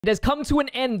It has come to an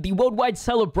end, the worldwide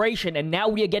celebration, and now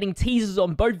we are getting teasers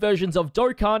on both versions of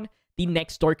Dokkan, the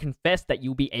next Dokkan Fest that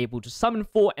you'll be able to summon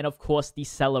for, and of course, the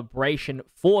celebration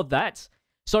for that.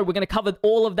 So we're going to cover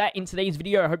all of that in today's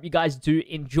video. I hope you guys do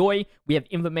enjoy. We have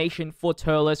information for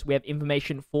Turles. We have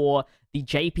information for the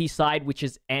JP side, which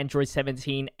is Android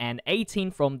 17 and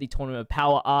 18 from the Tournament of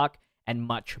Power arc, and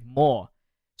much more.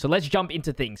 So let's jump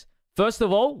into things. First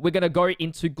of all, we're going to go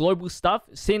into global stuff.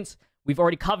 Since we've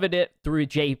already covered it through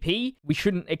JP, we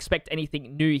shouldn't expect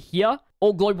anything new here.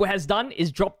 All Global has done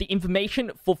is drop the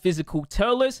information for physical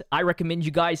Turles. I recommend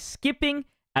you guys skipping,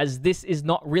 as this is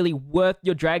not really worth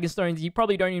your Dragon Stones. You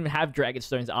probably don't even have Dragon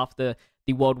Stones after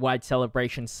the worldwide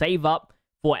celebration. Save up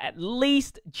for at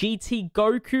least GT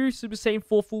Goku, Super Saiyan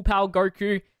 4 Full Power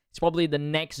Goku. It's probably the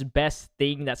next best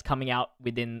thing that's coming out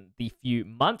within the few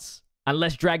months.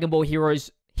 Unless Dragon Ball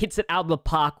Heroes hits it out of the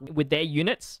park with their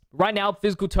units. Right now,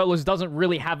 Physical Turles doesn't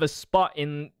really have a spot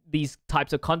in these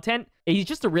types of content. He's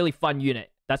just a really fun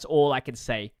unit. That's all I can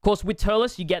say. Of course, with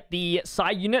Turles, you get the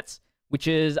side units, which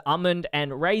is Almond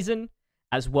and Raisin,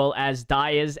 as well as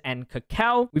Dyers and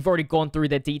Cacao. We've already gone through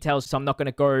their details, so I'm not going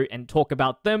to go and talk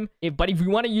about them. But if you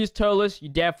want to use Turles, you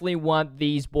definitely want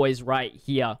these boys right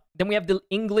here. Then we have the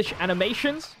English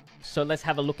animations. So let's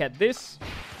have a look at this.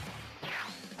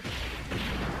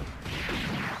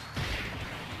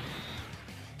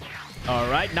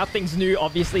 Alright, nothing's new.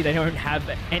 Obviously, they don't have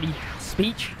any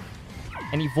speech,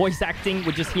 any voice acting.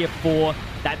 We're just here for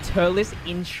that Turles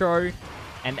intro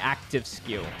and active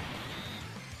skill.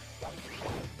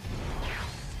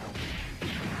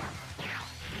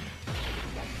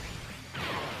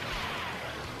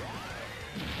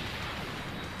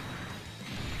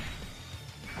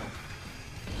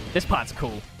 This part's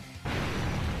cool.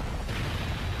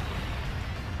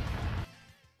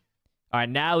 Alright,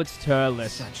 now it's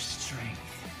Turles. Such strength.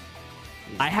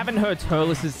 I haven't heard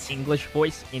Turles' English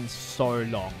voice in so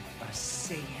long. A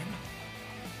Saiyan?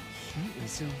 He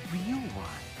is a real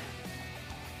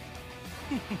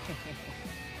one.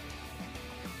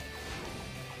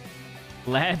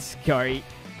 Let's go.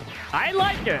 I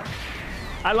like it.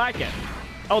 I like it.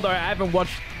 Although I haven't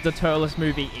watched the Turles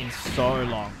movie in so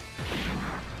long.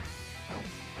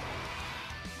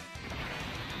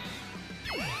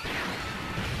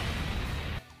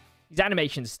 His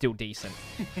animation's still decent.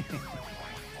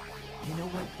 You know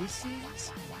what this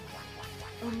is?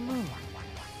 A moon.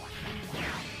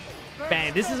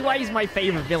 Man, this is why he's my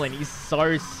favorite villain. He's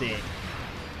so sick.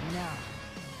 Now,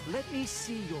 let me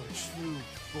see your true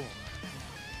form.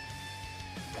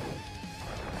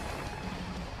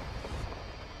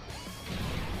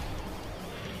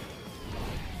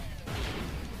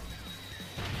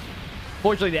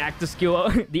 Fortunately,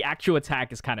 the actual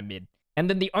attack is kind of mid. And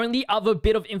then the only other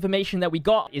bit of information that we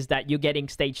got is that you're getting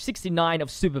stage 69 of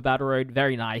Super Battle Road.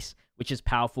 Very nice, which is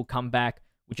powerful comeback,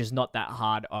 which is not that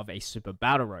hard of a Super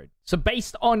Battle Road. So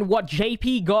based on what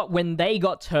JP got when they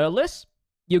got Turles,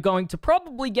 you're going to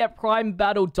probably get Prime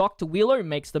Battle Dr. Wheeler. It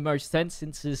makes the most sense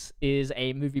since this is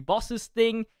a movie bosses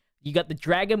thing. You got the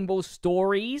Dragon Ball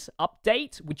Stories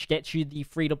update, which gets you the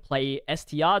free-to-play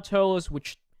STR Turles,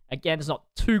 which again is not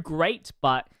too great,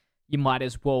 but you might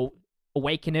as well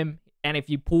awaken him. And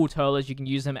if you pull Turles, you can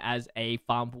use them as a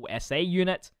farmable SA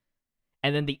unit.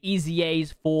 And then the Easy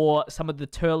A's for some of the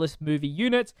Turles movie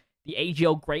units. The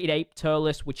AGL Great Ape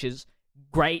Turles, which is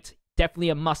great. Definitely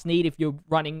a must-need if you're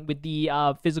running with the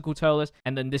physical Turles.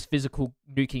 And then this physical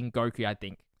nuking Goku, I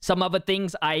think. Some other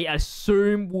things I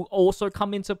assume will also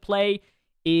come into play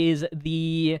is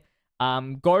the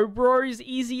Go Bros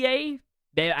Easy A.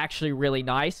 They're actually really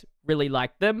nice. Really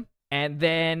like them. And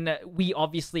then we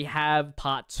obviously have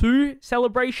Part 2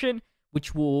 Celebration,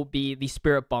 which will be the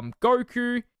Spirit Bomb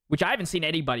Goku, which I haven't seen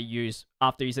anybody use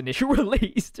after his initial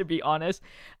release, to be honest.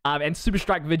 And Super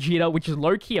Strike Vegeta, which is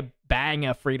low-key a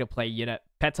banger free-to-play unit.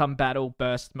 Petum Battle,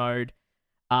 Burst Mode.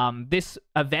 This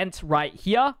event right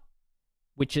here,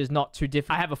 which is not too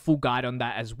difficult. I have a full guide on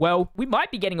that as well. We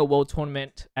might be getting a World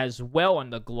Tournament as well on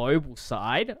the global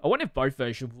side. I wonder if both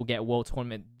versions will get a World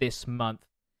Tournament this month.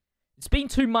 It's been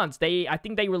 2 months. I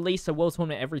think they release a World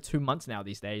Tournament every 2 months now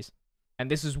these days.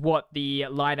 And this is what the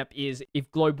lineup is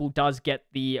if Global does get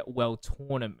the World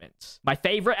Tournament. My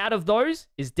favorite out of those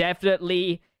is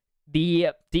definitely the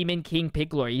Demon King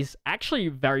Piccolo. He's actually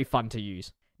very fun to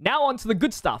use. Now on to the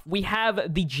good stuff. We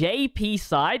have the JP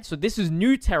side. So this is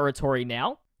new territory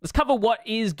now. Let's cover what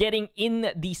is getting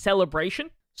in the celebration.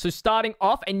 So starting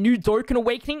off, a new Dokkan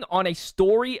Awakening on a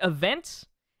story event.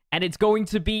 And it's going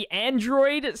to be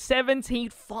Android 17.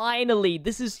 Finally,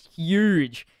 this is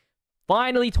huge.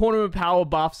 Finally, Tournament Power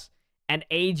buffs. and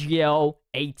AGL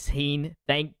 18.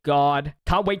 Thank God.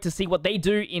 Can't wait to see what they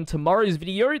do in tomorrow's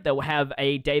video. They will have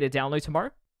a data download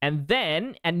tomorrow. And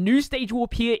then a new stage will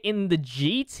appear in the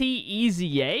GT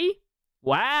EZA.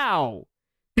 Wow.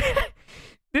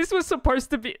 This was supposed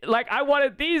to be... Like, I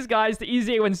wanted these guys to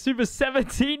EZA when Super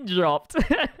 17 dropped.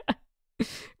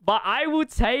 But I will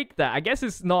take that. I guess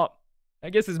it's not... I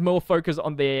guess it's more focused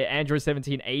on the Android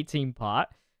 17, 18 part.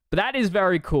 But that is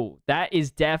very cool. That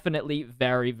is definitely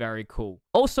very, very cool.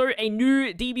 Also, a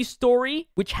new DB story,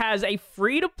 which has a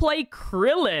free-to-play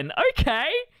Krillin. Okay.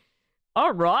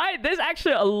 All right. There's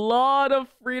actually a lot of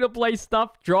free-to-play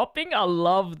stuff dropping. I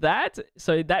love that.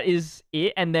 So that is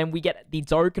it. And then we get the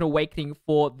Dokkan Awakening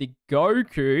for the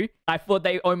Goku. I thought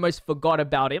they almost forgot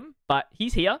about him, but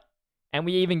he's here. And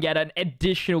we even get an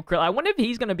additional Krillin. I wonder if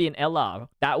he's going to be an LR.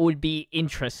 That would be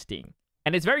interesting.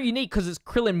 And it's very unique because it's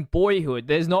Krillin Boyhood.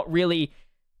 There's not really...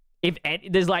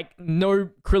 There's like no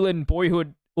Krillin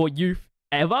Boyhood or Youth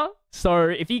ever. So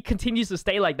if he continues to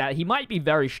stay like that, he might be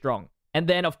very strong. And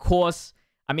then, of course,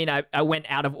 I mean, I went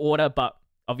out of order, but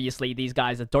obviously these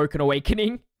guys are Dokkan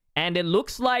Awakening. And it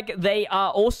looks like they are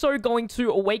also going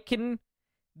to awaken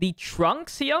the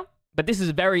Trunks here. But this is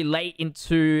very late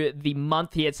into the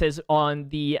month here. It says on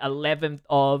the 11th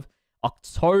of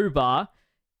October,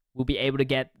 we'll be able to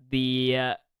get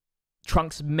the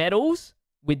Trunks medals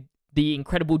with the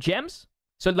incredible gems.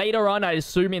 So later on, I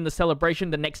assume in the celebration,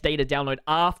 the next day to download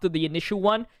after the initial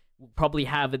one, we'll probably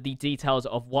have the details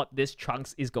of what this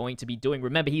Trunks is going to be doing.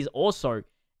 Remember, he's also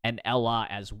an LR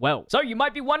as well. So you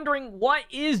might be wondering, what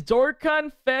is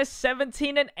Dokkan Fest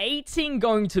 17 and 18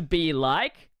 going to be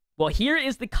like? Well, here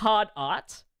is the card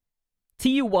art.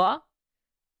 Tiwa.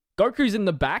 Goku's in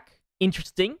the back.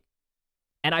 Interesting.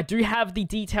 And I do have the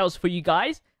details for you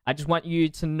guys. I just want you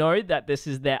to know that this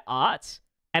is their art.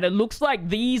 And it looks like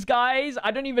these guys,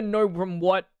 I don't even know from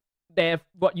what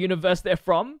universe they're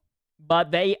from,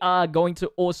 but they are going to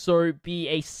also be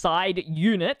a side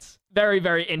unit. Very,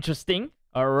 very interesting.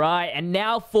 All right, and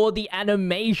now for the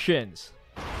animations.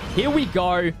 Here we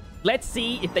go. Let's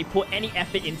see if they put any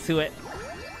effort into it.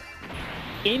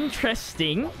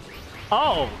 Interesting.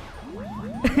 Oh.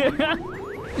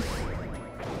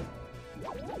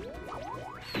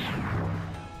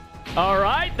 All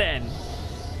right, then.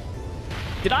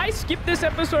 Did I skip this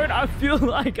episode? I feel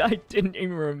like I didn't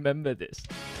even remember this.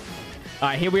 All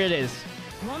right, here it is.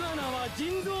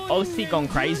 OC gone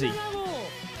crazy.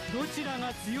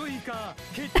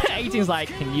 18's like,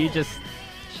 can you just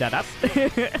shut up?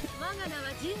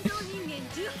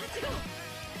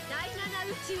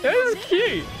 This is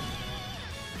cute.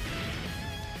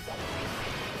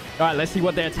 All right, let's see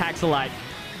what their attacks are like.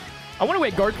 I wonder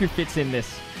where Goku fits in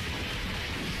this.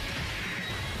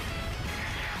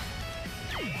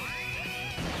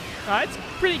 All right, it's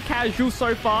pretty casual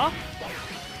so far.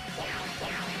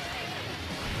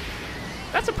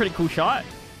 That's a pretty cool shot.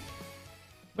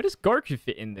 Where does Goku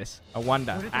fit in this? I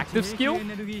wonder. Active skill?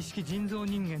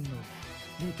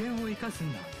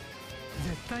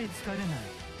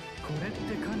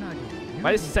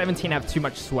 Why does 17 have too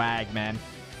much swag, man?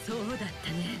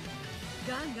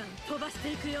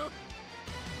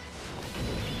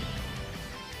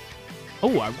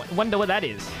 Oh, I wonder what that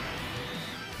is.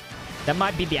 That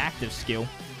might be the active skill.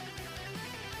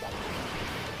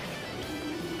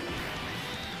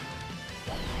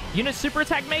 Unit super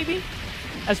attack, maybe?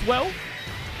 As well?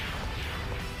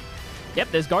 Yep,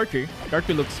 there's Goku.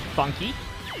 Goku looks funky.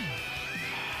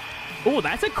 Oh,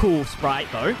 that's a cool sprite,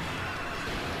 though.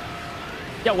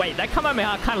 Yeah, wait, that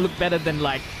Kamehameha kind of looked better than,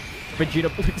 like, Vegeta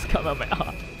Blue's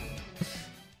Kamehameha.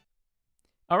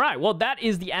 Alright, well, that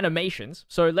is the animations.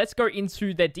 So let's go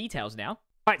into their details now.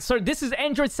 Alright, so this is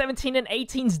Android 17 and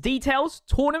 18's details.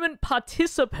 Tournament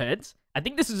participants. I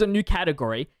think this is a new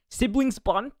category. Siblings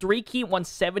bond, 3 key,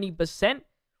 170%.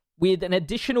 With an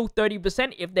additional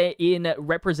 30% if they're in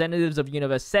Representatives of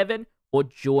Universe 7 or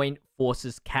Joint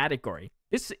Forces category.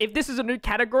 If this is a new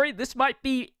category, this might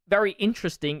be very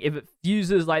interesting if it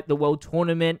fuses like the World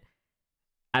Tournament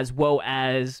as well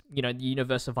as, you know, the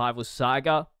Universe Survival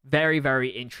Saga. Very, very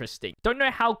interesting. Don't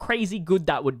know how crazy good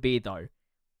that would be, though.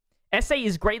 SA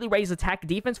is greatly raised attack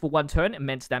defense for 1 turn,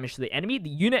 immense damage to the enemy. The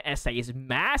unit SA is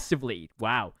massively,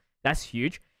 wow, that's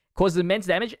huge. Causes immense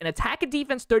damage and attack and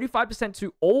defense 35%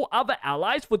 to all other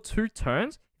allies for 2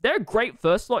 turns. They're a great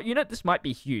first slot unit. This might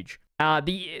be huge.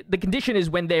 The condition is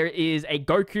when there is a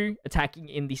Goku attacking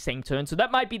in the same turn. So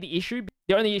that might be the issue.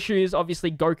 The only issue is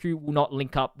obviously Goku will not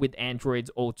link up with androids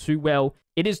all too well.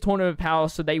 It is Tournament of Power,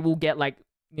 so they will get like,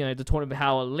 you know, the Tournament of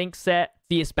Power link set.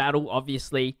 Fierce Battle,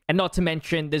 obviously. And not to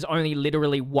mention, there's only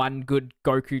literally one good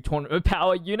Goku Tournament of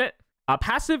Power unit.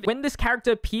 Passive, when this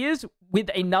character appears, with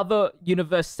another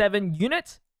Universe 7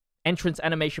 unit. Entrance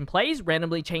animation plays.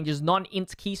 Randomly changes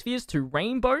non-int key spheres to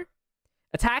rainbow.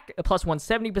 Attack plus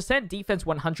 170%. Defense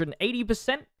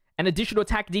 180%. An additional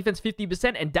attack defense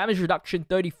 50% and damage reduction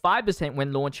 35%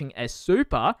 when launching a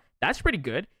super. That's pretty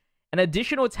good. An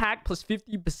additional attack plus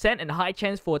 50% and high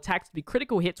chance for attacks to be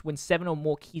critical hits when 7 or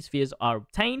more key spheres are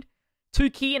obtained. 2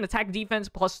 key and attack defense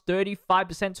plus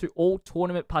 35% to all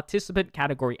tournament participant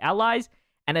category allies.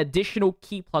 An additional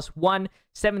key plus 1,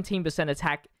 17%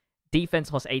 attack defense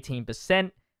plus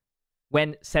 18%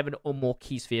 when 7 or more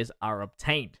key spheres are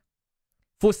obtained.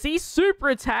 Foresee super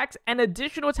attacks and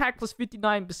additional attack plus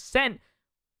 59%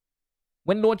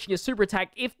 when launching a super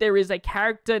attack if there is a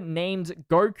character named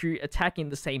Goku attacking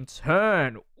the same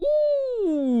turn.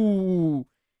 Ooh,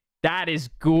 that is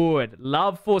good.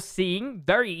 Love foreseeing.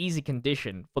 Very easy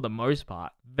condition for the most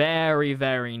part. Very,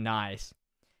 very nice.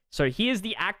 So here's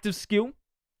the active skill.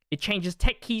 It changes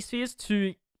tech key spheres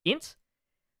to int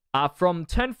from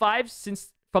turn 5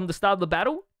 since from the start of the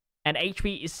battle. And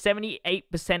HP is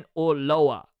 78% or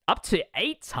lower. Up to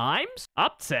 8 times?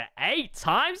 Up to 8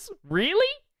 times?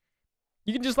 Really?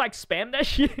 You can just like spam that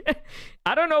shit?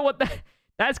 I don't know what that...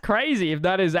 That's crazy if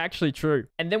that is actually true.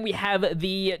 And then we have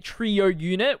the trio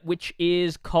unit, which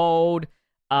is called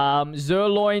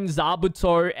Zerloin,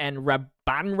 Zabuto, and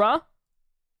Rabanra.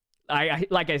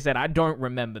 Like I said, I don't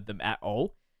remember them at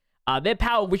all. Their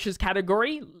Power Wishes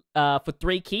category for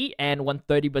 3 key and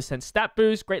 130% stat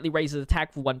boost. Greatly raises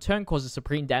attack for 1 turn, causes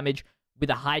supreme damage with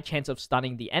a high chance of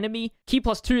stunning the enemy. Key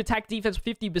plus 2 attack defense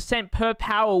 50% per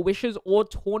Power Wishes or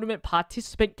tournament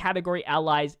participant category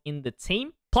allies in the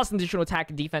team. Plus additional attack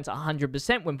and defense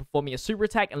 100% when performing a super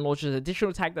attack and launches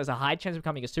additional attack that has a high chance of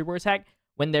becoming a super attack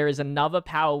when there is another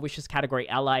Power Wishes category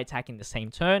ally attacking the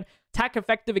same turn. Attack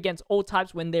effective against all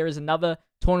types when there is another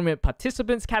tournament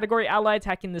participants category ally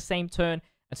attacking the same turn.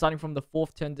 And starting from the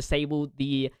 4th turn, disable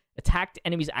the attacked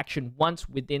enemy's action once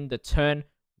within the turn,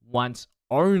 once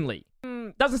only.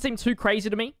 Doesn't seem too crazy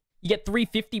to me. You get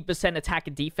 350% attack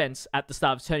and defense at the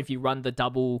start of the turn if you run the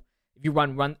double, if you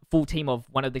run full team of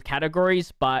one of the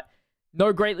categories, but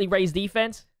no greatly raised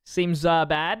defense. Seems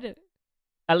bad.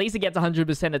 At least it gets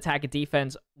 100% attack and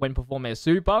defense when performing a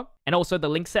super. And also the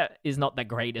link set is not the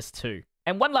greatest too.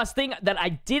 And one last thing that I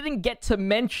didn't get to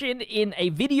mention in a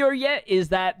video yet is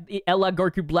that the Ella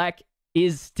Goku Black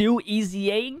is still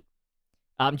EZAing.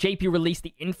 JP released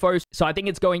the info, so I think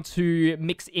it's going to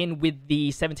mix in with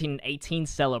the 17 and 18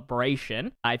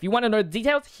 celebration. If you want to know the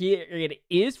details, here it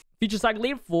is. Future Cycle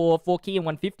Lead for 4 key and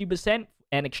 150%,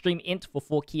 and Extreme Int for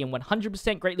 4 key and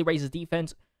 100%. Greatly raises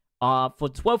defense for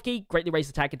 12 key, greatly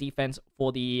raises attack and defense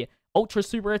for the Ultra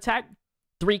Super Attack.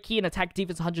 3 key and attack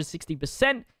defense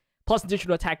 160%, plus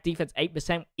additional attack defense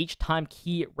 8% each time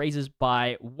key raises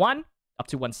by 1, up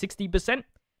to 160%.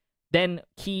 Then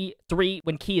key 3,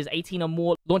 when key is 18 or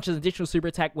more, launches additional super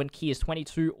attack when key is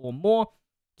 22 or more.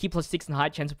 Key plus 6 and high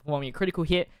chance of performing a critical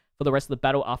hit for the rest of the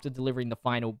battle after delivering the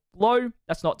final blow.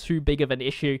 That's not too big of an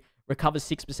issue. Recovers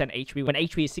 6% HP when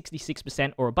HP is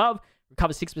 66% or above.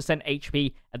 Recovers 6%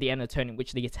 HP at the end of the turn in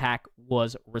which the attack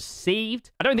was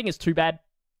received. I don't think it's too bad.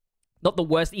 Not the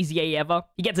worst EZA ever.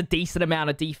 He gets a decent amount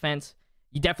of defense.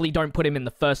 You definitely don't put him in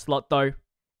the first slot though.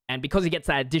 And because he gets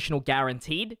that additional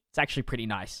guaranteed, it's actually pretty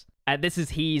nice. This is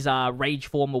his rage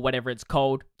form or whatever it's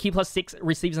called. Key plus 6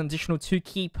 receives an additional 2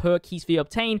 key per key sphere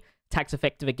obtained. Attacks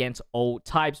effective against all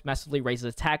types. Massively raises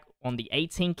attack on the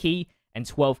 18 key. And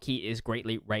 12 key is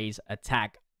greatly raise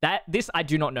attack. This, I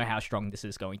do not know how strong this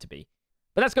is going to be.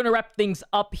 But that's going to wrap things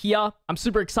up here. I'm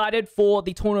super excited for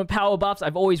the tournament power buffs.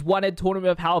 I've always wanted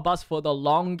tournament power buffs for the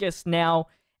longest now.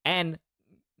 And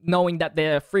knowing that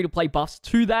there are free-to-play buffs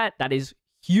to that, that is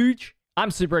huge.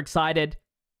 I'm super excited.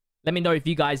 Let me know if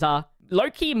you guys are.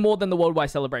 Low-key more than the worldwide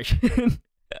celebration.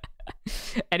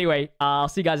 Anyway, I'll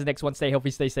see you guys in the next one. Stay healthy,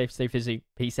 stay safe, stay fizzy.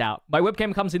 Peace out. My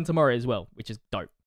webcam comes in tomorrow as well, which is dope.